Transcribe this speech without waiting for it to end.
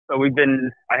So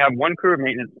I have one crew of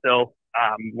maintenance still,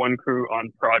 one crew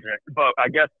on project. But I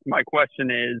guess my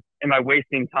question is, am I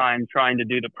wasting time trying to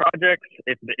do the projects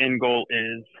if the end goal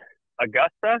is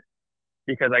Augusta?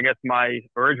 Because I guess my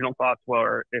original thoughts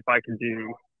were if I can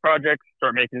do projects,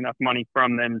 start making enough money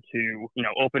from them to,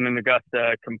 open in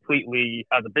Augusta completely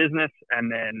as a business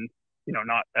and then,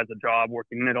 not as a job,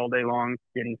 working in it all day long,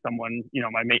 getting someone,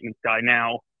 my maintenance guy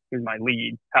now, who's my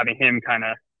lead, having him kind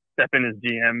of step in as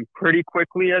GM pretty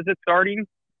quickly as it's starting.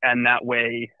 And that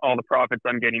way, all the profits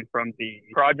I'm getting from the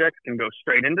projects can go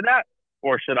straight into that.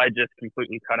 Or should I just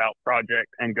completely cut out project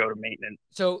and go to maintenance?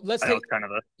 So let's take, kind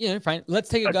of fine. Let's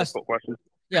take Augusta. Question.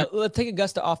 Yeah, let's take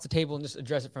Augusta off the table and just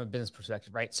address it from a business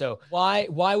perspective, right? So why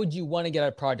would you want to get out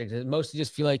of project? Does it mostly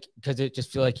just feel like because it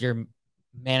just feel like you're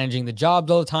managing the jobs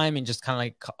all the time and just kind of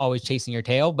like always chasing your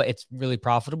tail, but it's really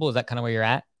profitable? Is that kind of where you're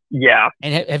at? Yeah.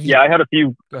 And have you? Yeah, I had a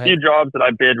few jobs that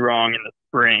I bid wrong in the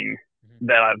spring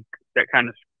that kind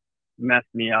of messed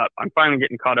me up. I'm finally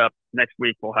getting caught up. Next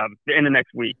week we'll have the end of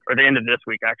next week or the end of this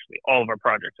week. Actually, all of our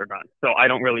projects are done, so I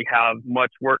don't really have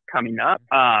much work coming up.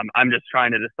 I'm just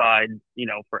trying to decide,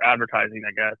 for advertising,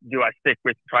 I guess, do I stick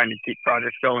with trying to keep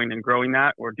projects going and growing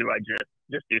that, or do I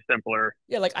just do simpler?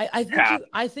 Yeah, like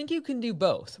I think you can do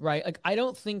both, right? Like I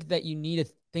don't think that you need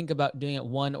to think about doing it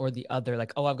one or the other.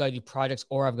 Like, oh, I've got to do projects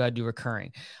or I've got to do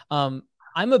recurring.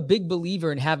 I'm a big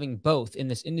believer in having both in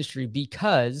this industry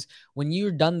because when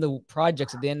you're done the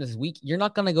projects at the end of the week, you're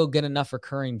not going to go get enough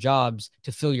recurring jobs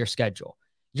to fill your schedule.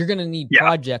 You're going to need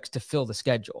projects to fill the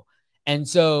schedule. And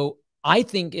so I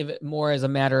think of it more as a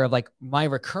matter of like my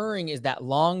recurring is that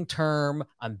long-term,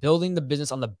 I'm building the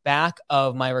business on the back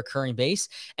of my recurring base.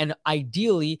 And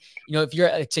ideally, if you're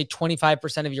at say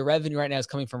 25% of your revenue right now is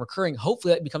coming from recurring,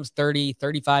 hopefully that becomes 30,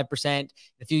 35%. In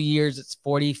a few years, it's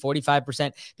 40,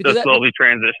 45%. Because so slowly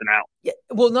transition out. Yeah,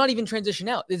 well, not even transition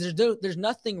out. There's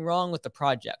nothing wrong with the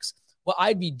projects. What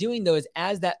I'd be doing though is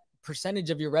as that percentage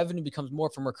of your revenue becomes more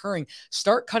from recurring,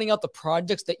 start cutting out the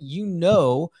projects that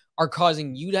are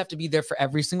causing you to have to be there for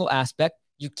every single aspect.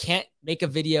 You can't make a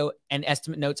video and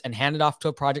estimate notes and hand it off to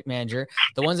a project manager.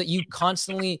 The ones that you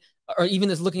constantly, or even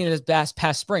just looking at this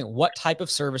past spring, what type of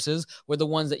services were the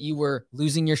ones that you were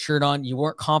losing your shirt on? You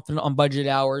weren't confident on budget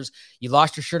hours. You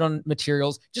lost your shirt on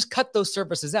materials. Just cut those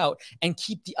services out and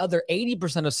keep the other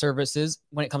 80% of services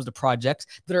when it comes to projects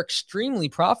that are extremely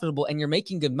profitable and you're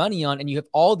making good money on and you have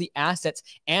all the assets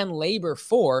and labor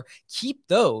for. Keep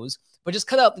those, but just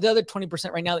cut out the other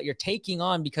 20% right now that you're taking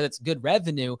on because it's good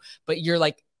revenue, but you're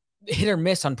like hit or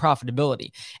miss on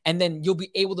profitability. And then you'll be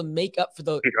able to make up for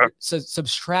the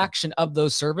subtraction of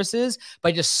those services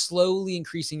by just slowly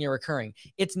increasing your recurring.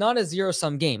 It's not a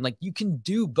zero-sum game. Like you can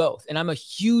do both. And I'm a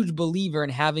huge believer in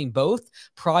having both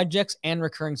projects and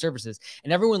recurring services.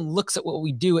 And everyone looks at what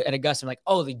we do at Augusta and like,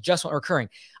 oh, they just want recurring.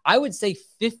 I would say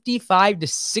 55 to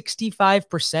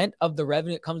 65% of the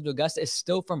revenue that comes to Augusta is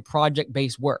still from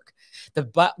project-based work. The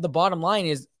bottom line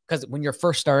is, because when you're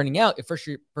first starting out, your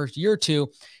first year or two,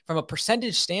 from a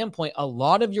percentage standpoint, a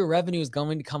lot of your revenue is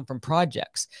going to come from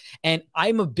projects. And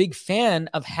I'm a big fan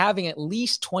of having at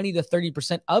least 20 to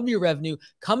 30% of your revenue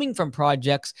coming from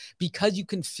projects because you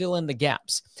can fill in the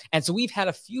gaps. And so we've had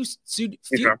a few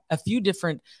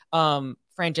different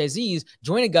franchisees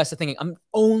join Augusta thinking, I'm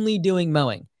only doing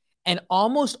mowing. And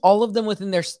almost all of them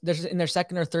within in their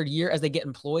second or third year, as they get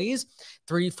employees,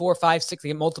 3, 4, 5, 6, they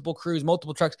get multiple crews,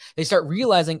 multiple trucks, they start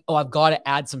realizing, oh, I've got to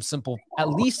add at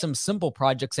least some simple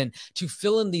projects in to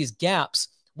fill in these gaps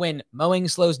when mowing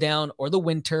slows down or the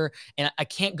winter, and I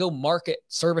can't go market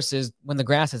services when the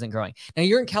grass isn't growing. Now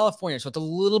you're in California, so it's a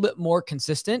little bit more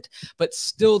consistent, but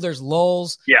still there's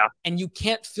lulls. Yeah. And you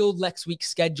can't fill next week's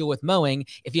schedule with mowing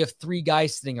if you have 3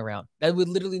 guys sitting around. That would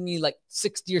literally need like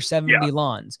 60 or 70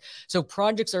 lawns. So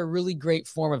projects are a really great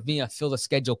form of being able to fill the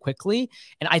schedule quickly.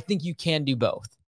 And I think you can do both.